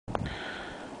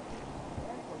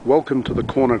Welcome to the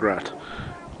Gornergrat.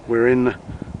 We're in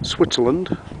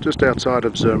Switzerland, just outside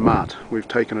of Zermatt. We've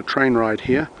taken a train ride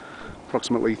here,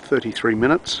 approximately 33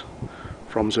 minutes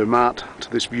from Zermatt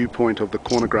to this viewpoint of the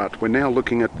Gornergrat. We're now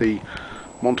looking at the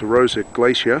Monte Rosa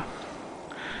glacier,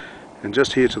 and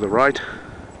just here to the right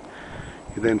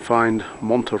you then find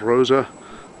Monte Rosa,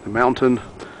 the mountain,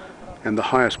 and the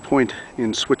highest point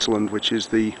in Switzerland, which is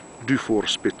the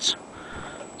Dufourspitze.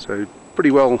 So pretty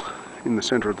well in the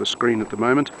center of the screen at the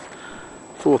moment,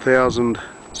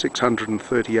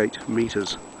 4,638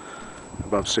 meters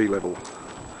above sea level.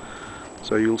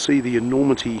 So you'll see the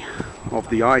enormity of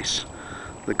the ice,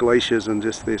 the glaciers, and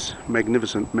just this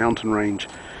magnificent mountain range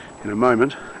in a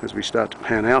moment as we start to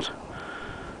pan out.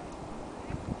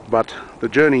 But the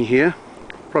journey here,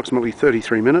 approximately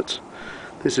 33 minutes.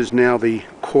 This is now the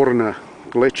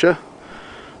Gornergrat,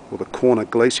 or the Gorner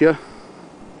Glacier,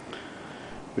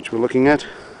 which we're looking at.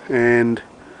 And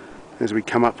as we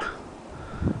come up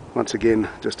once again,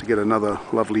 just to get another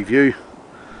lovely view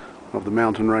of the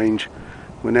mountain range,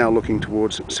 we're now looking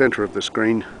towards the center of the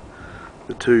screen,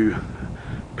 the two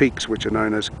peaks which are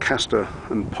known as Castor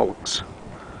and Pollux.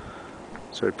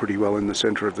 So pretty well in the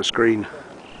center of the screen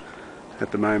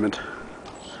at the moment.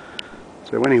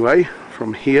 So anyway,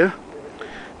 from here,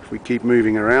 if we keep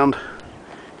moving around,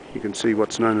 you can see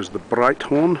what's known as the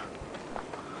Matterhorn,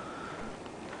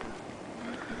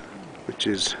 which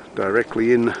is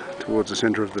directly in towards the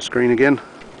center of the screen again.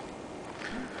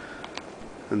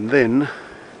 And then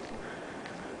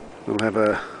we'll have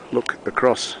a look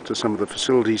across to some of the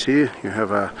facilities here. You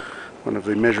have one of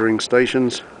the measuring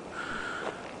stations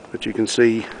that you can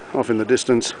see off in the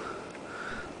distance.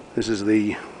 This is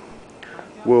the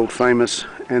world famous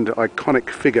and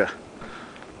iconic figure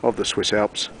of the Swiss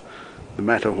Alps, the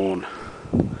Matterhorn.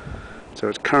 So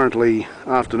it's currently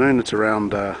afternoon, it's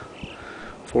around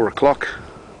 4 o'clock,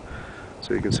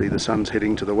 so you can see the sun's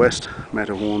heading to the west.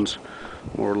 Matterhorn's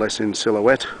more or less in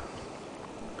silhouette.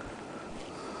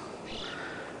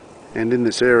 And in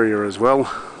this area as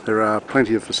well there are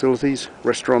plenty of facilities,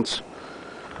 restaurants,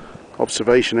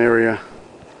 observation area,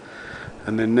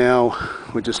 and then now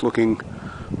we're just looking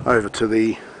over to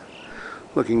the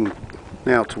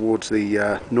now towards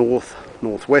the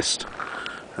northwest,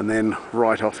 and then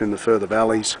right off in the further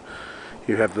valleys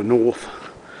you have the north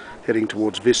heading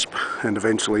towards Visp and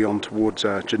eventually on towards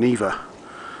Geneva.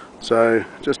 So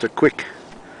just a quick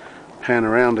pan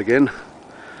around again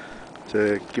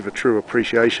to give a true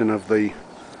appreciation of the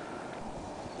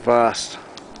vast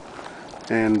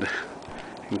and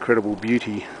incredible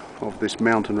beauty of this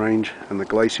mountain range and the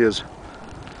glaciers.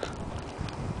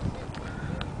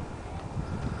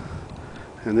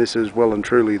 And this is well and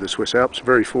truly the Swiss Alps.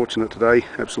 Very fortunate today,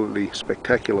 absolutely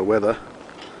spectacular weather.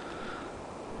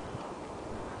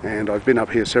 And I've been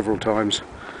up here several times,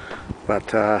 but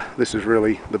this is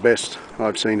really the best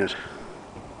I've seen it.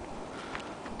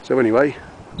 So anyway,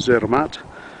 Zermatt.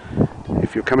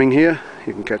 If you're coming here,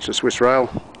 you can catch the Swiss rail,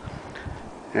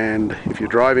 and if you're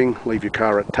driving, leave your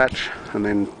car at Tatch and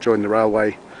then join the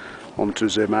railway onto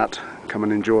Zermatt. Come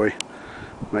and enjoy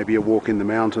maybe a walk in the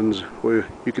mountains, where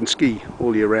you can ski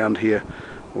all year round here,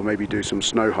 or maybe do some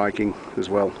snow hiking as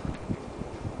well.